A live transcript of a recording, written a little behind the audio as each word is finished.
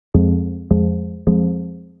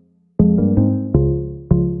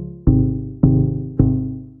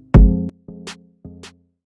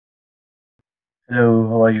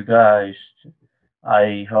are you guys?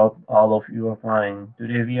 I hope all of you are fine.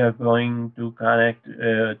 Today we are going to connect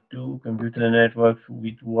two computer networks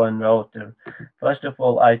with one router. First of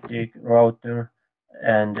all, I take router,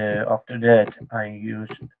 and after that I use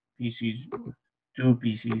PCs, two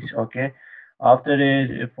PCs. Okay. After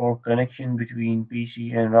that, for connection between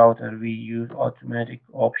PC and router, we use automatic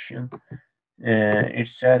option. It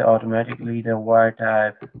set automatically the wire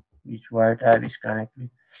type, which wire type is connected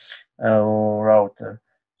router.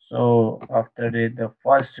 So after that, the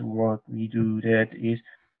first work we do that is,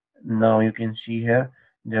 now you can see here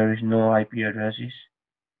there is no IP addresses.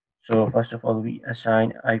 So first of all, we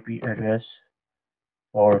assign IP address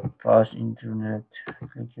for fast internet.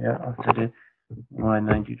 Click here. After that,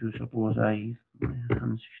 192. Suppose I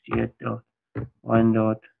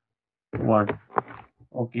 168.1.1.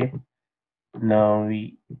 Okay. Now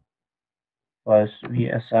we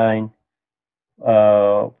assign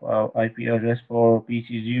IP address for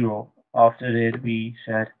PC0. After that, we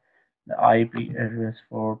set the IP address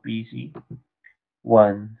for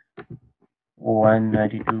PC1,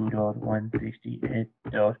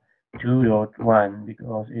 192.168.2.1,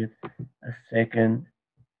 because it's a second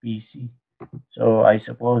PC. So I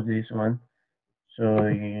suppose this one. So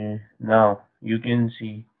now you can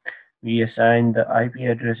see we assign the IP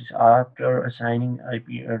addresses. After assigning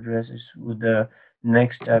IP addresses, the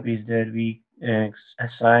next step is that we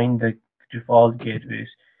assign the default gateways.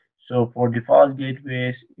 So for default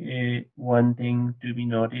gateways, one thing to be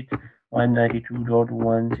noted: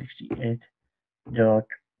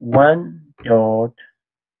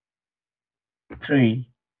 192.168.1.3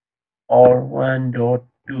 or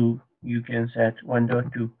 1.2. You can set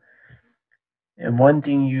 1.2. And one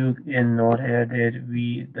thing you can note here that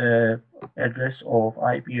the address of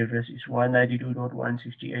IP address is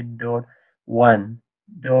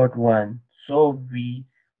 192.168.1.1. So we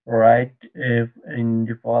write in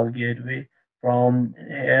default gateway from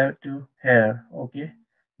here to here. Okay,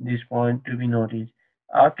 this point to be noted.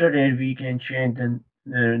 After that, we can change the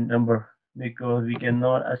number, because we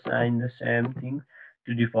cannot assign the same thing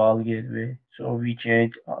to default gateway. So we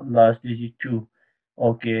change last digit 2.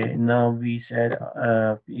 Okay, now we set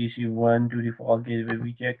PC1 to default gateway.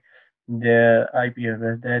 We check the IP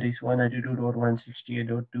address, that is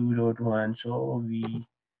 192.168.2.1. So we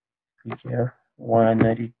click here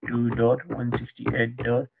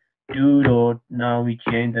 192.168.2. Now we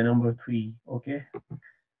change the number 3. Okay.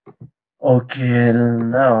 Okay,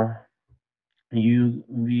 now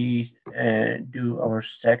we do our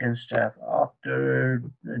second step. After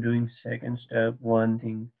doing second step, one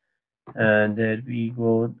thing that we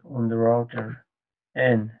go on the router,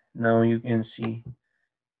 and now you can see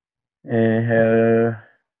here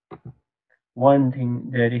one thing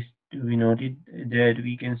that is to be noted, that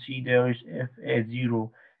we can see there is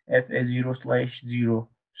fa0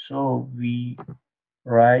 so we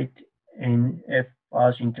write in f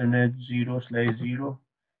pass internet 0/0.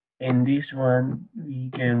 In this one, we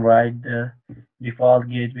can write the default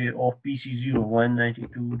gateway of PC0,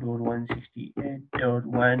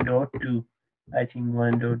 192.168.1.2. I think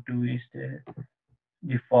 1.2 is the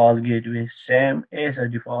default gateway, same as a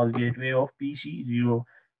default gateway of PC0,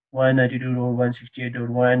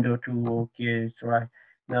 192.168.1.2. Okay, it's right.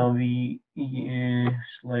 Now we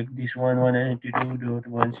select this one,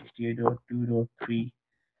 192.168.2.3.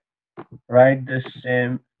 Write the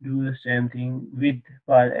same, do the same thing with,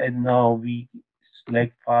 but and now we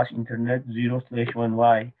select fast internet 0/1.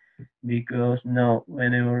 Why? Because now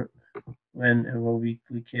whenever we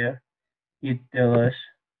click here, it tells us,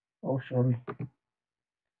 oh sorry,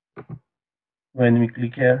 when we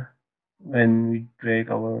click here, when we drag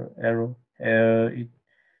our arrow here, it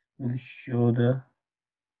will show the,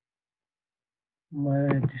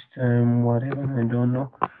 this time whatever, I don't know.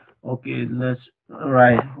 Okay, let's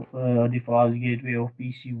write default gateway of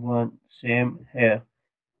PC1, same here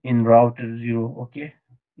in router 0. Okay,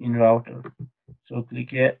 in router. So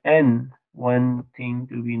click here, and one thing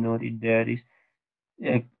to be noted there is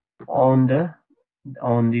uh, on the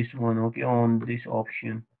on this one. Okay, on this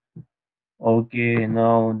option. Okay,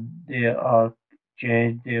 now they are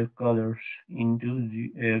changed their colors into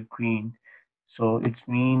the green, so it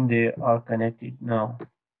means they are connected now.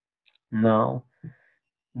 Now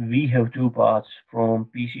we have two paths from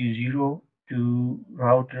PC0 to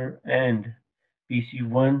router, and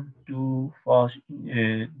PC1 to fast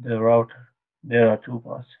the router. There are two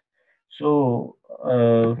paths. So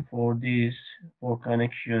for this, for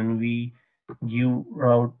connection, we give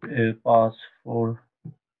route paths for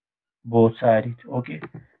both sides. Okay,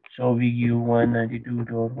 so we give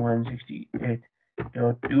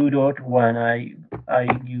 192.168.2.1. I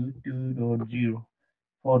give 2.0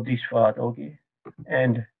 for this path. Okay,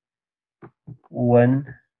 and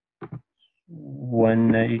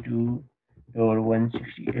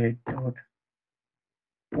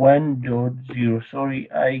 192.168.1.0.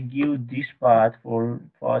 Sorry, I give this path for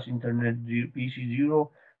fast internet PC0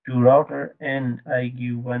 to router, and I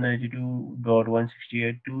give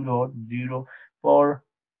 192.168.2.0 for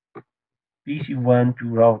PC1 to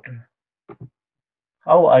router.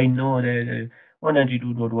 How I know that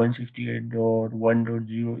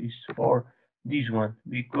 192.168.1.0 is for this one?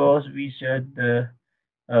 Because we set the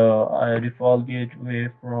default gateway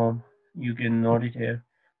from, you can note it here,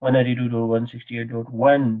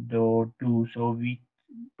 192.168.1.2. So we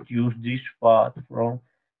use this path from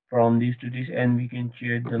this to this, and we can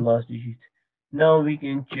check the last digit. Now we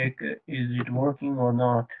can check is it working or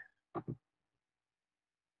not.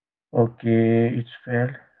 Okay, it's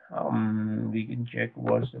failed. We can check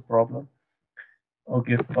what's the problem.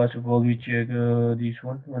 Okay, first of all, we check this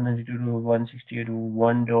one,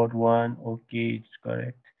 192.168.1.1. Okay, it's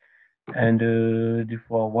correct. And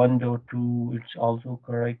for 1.2, it's also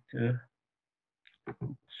correct.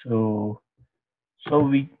 So, so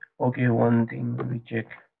we, okay, one thing we check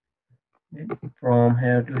from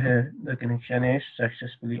here to here, the connection is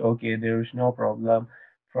successfully okay. There is no problem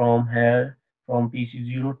from here, from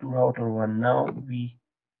PC0 to router 1. Now we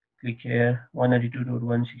click here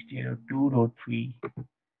 192.168.2.3.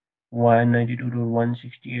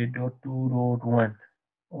 192.168.2.1.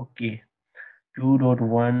 Okay,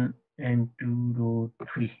 2.1 and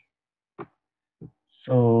 2.3.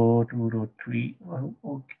 So 2.3,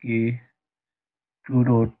 okay,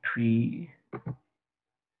 2.3,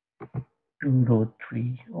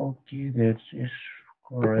 2.3, okay, that is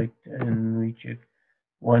correct. And we check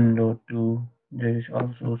 1.2, there is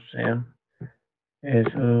also same as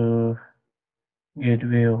a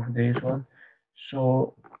gateway of this one.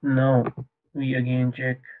 So now we again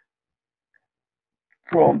check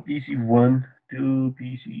from PC1 to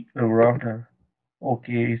PC router.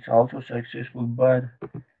 Okay, it's also successful, but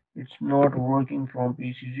it's not working from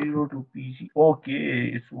PC0 to PC.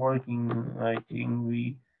 Okay, it's working. I think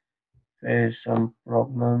we face some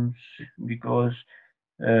problems because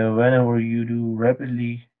whenever you do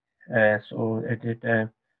rapidly, so at that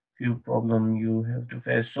time, few problem you have to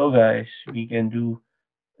face. So guys, we can do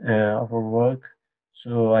our work.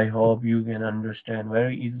 So I hope you can understand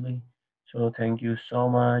very easily. So thank you so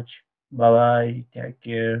much. Bye bye. Take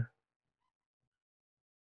care.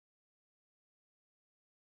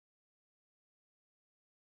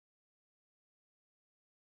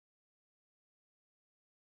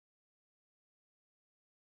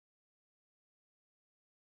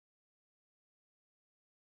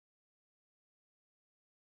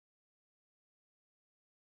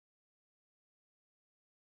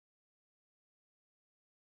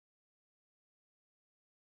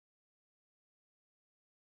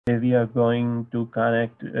 We are going to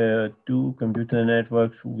connect two computer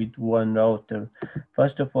networks with one router.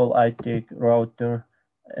 First of all, I take router,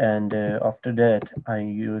 and after that, I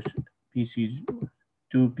use PCs,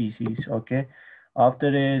 two PCs. Okay. After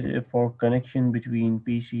that, for connection between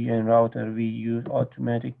PC and router, we use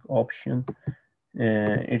automatic option.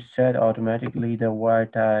 It set automatically the wire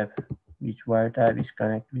type, which wire type is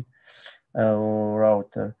connected with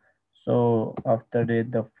router. So after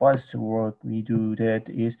that, the first work we do that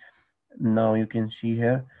is, now you can see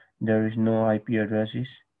here there is no IP addresses.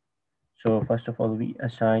 So first of all, we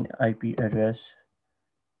assign IP address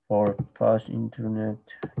for fast internet.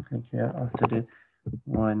 Click here. After that,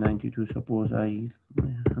 192. Suppose I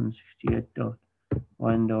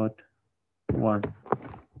 168.1.1.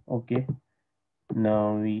 Okay.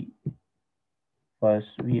 Now we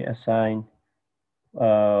assign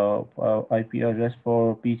IP address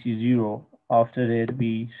for PC0. After that,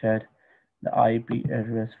 we set the IP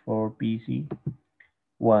address for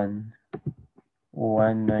PC1.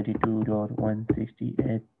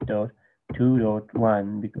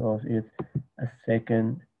 192.168.2.1 because it's a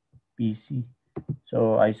second PC.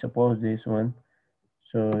 So I suppose this one.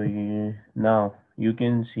 So now you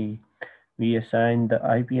can see we assign the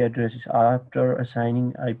IP addresses. After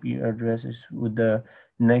assigning IP addresses, with the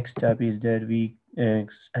next step is that we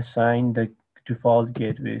assign the default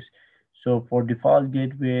gateways. So for default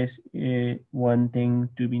gateways, one thing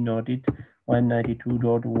to be noted: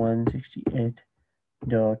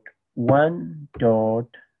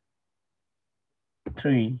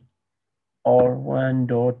 192.168.1.3 or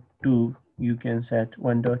 1.2. You can set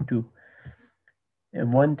 1.2.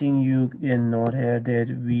 One thing you can note here that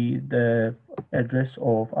the address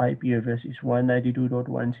of IP address is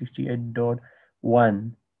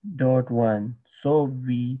 192.168.1.1. So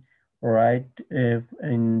we write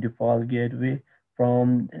in default gateway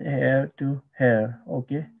from here to here.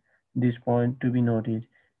 Okay, this point to be noted.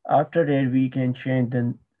 After that, we can change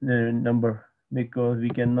the number because we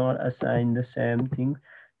cannot assign the same thing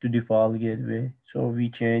to default gateway. So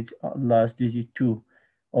we change last digit 2.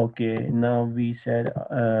 Okay, now we set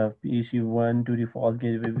PC1 to default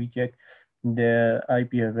gateway. We check the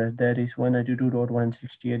IP address, that is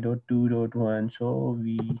 192.168.2.1. So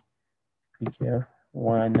we click here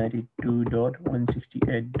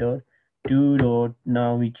 192.168.2 dot.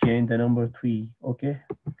 Now we change the number 3. Okay.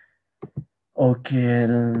 Okay,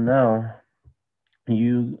 now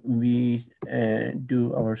you we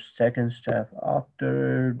do our second step.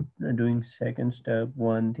 After doing second step,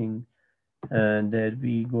 one thing that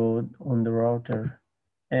we go on the router,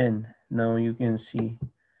 and now you can see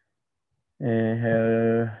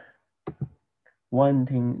here one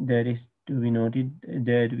thing that is to be noted,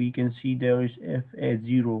 that we can see there is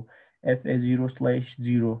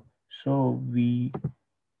fa0 so we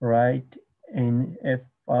write in f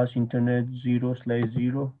fast internet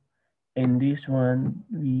 0/0. In this one,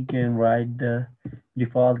 we can write the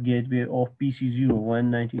default gateway of PC0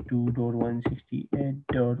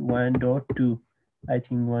 192.168.1.2. I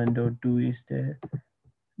think 1.2 is the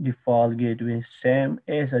default gateway, same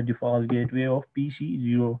as a default gateway of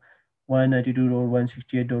PC0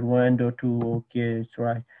 192.168.1.2. Okay, it's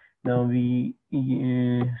right. Now we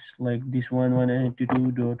select this one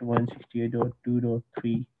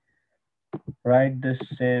 192.168.2.3. Write the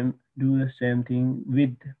same, do the same thing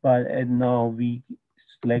with, but and now we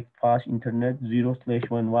select fast internet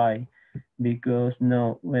 0/1. Why? Because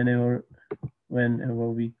now whenever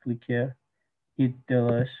we click here, it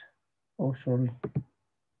tells us, oh sorry,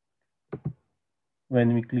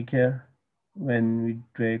 when we click here, when we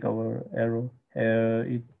drag our arrow here,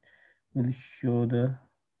 it will show the,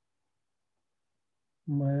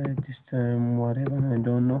 but this time whatever, I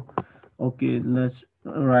don't know. Okay, let's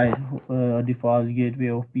write default gateway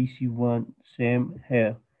of PC1, same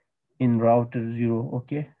here in router 0.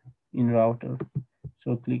 Okay, in router.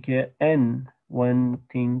 So click here, and one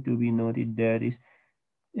thing to be noted, that is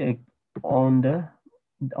uh, on the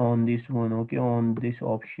on this one. Okay, on this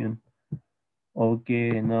option.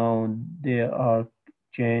 Okay, now they are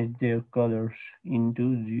changed their colors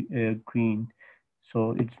into green,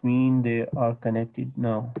 so it means they are connected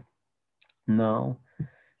now. Now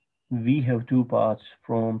we have two paths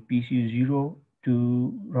from PC0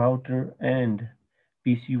 to router and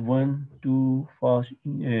PC1 to fast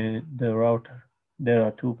the router. There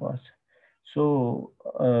are two paths. So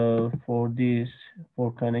for this,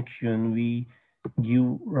 for connection, we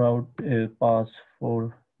give route paths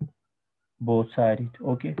for both sides.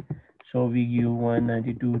 Okay, so we give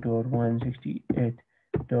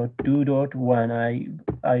 192.168.2.1.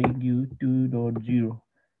 I give 2.0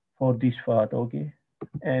 for this path. Okay,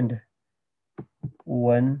 and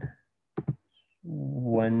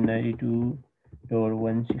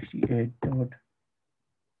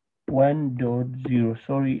 192.168.1.0.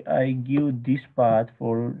 Sorry, I give this path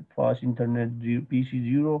for fast internet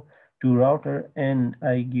PC0 to router, and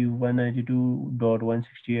I give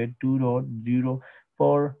 192.168.2.0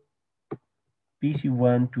 for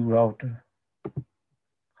PC1 to router.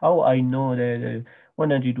 How I know that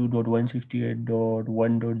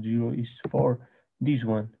 192.168.1.0 is for this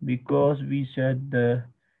one? Because we set the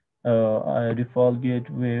default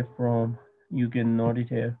gateway from, you can note it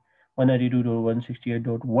here,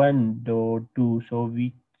 192.168.1.2. So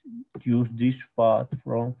we use this path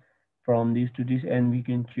from this to this, and we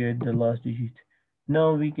can check the last digit.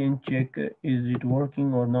 Now we can check is it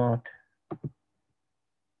working or not.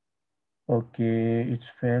 Okay, it's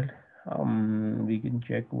failed. We can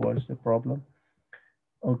check what's the problem.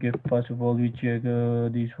 Okay, first of all, we check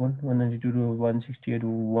this one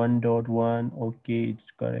 192.168.1.1. Okay,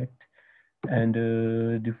 it's correct. And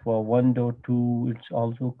for 1.2, it's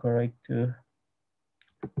also correct.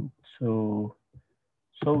 So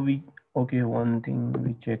we, okay, one thing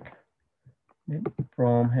we check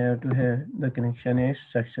from here to here, the connection is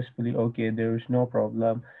successfully. Okay, there is no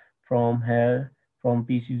problem from here, from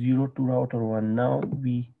PC0 to router 1. Now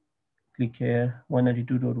we click here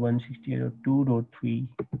 192.168.2.3,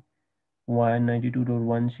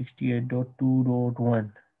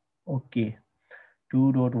 192.168.2.1. Okay,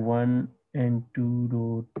 2.1 and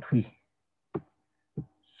 2.3.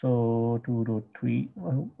 So 2.3,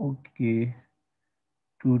 okay,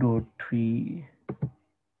 2.3,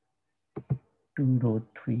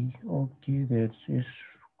 2.3, okay, that is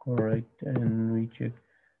correct. And we check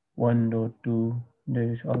 1.2, that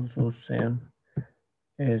is also same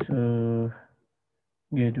as a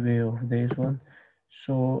gateway of this one.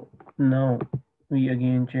 So now we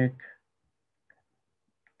again check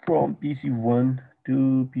from PC1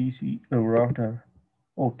 to PC router.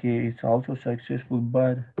 Okay, it's also successful,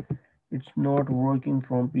 but it's not working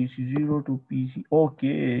from PC 0 to PC.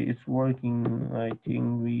 Okay, it's working. I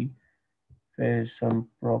think we face some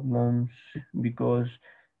problems because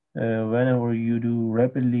whenever you do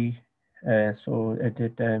rapidly, so at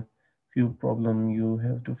that time, few problem you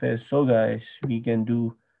have to face. So guys, we can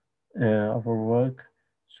do our work.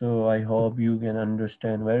 So I hope you can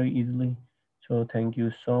understand very easily. So thank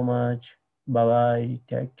you so much. Bye bye.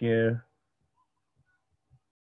 Take care.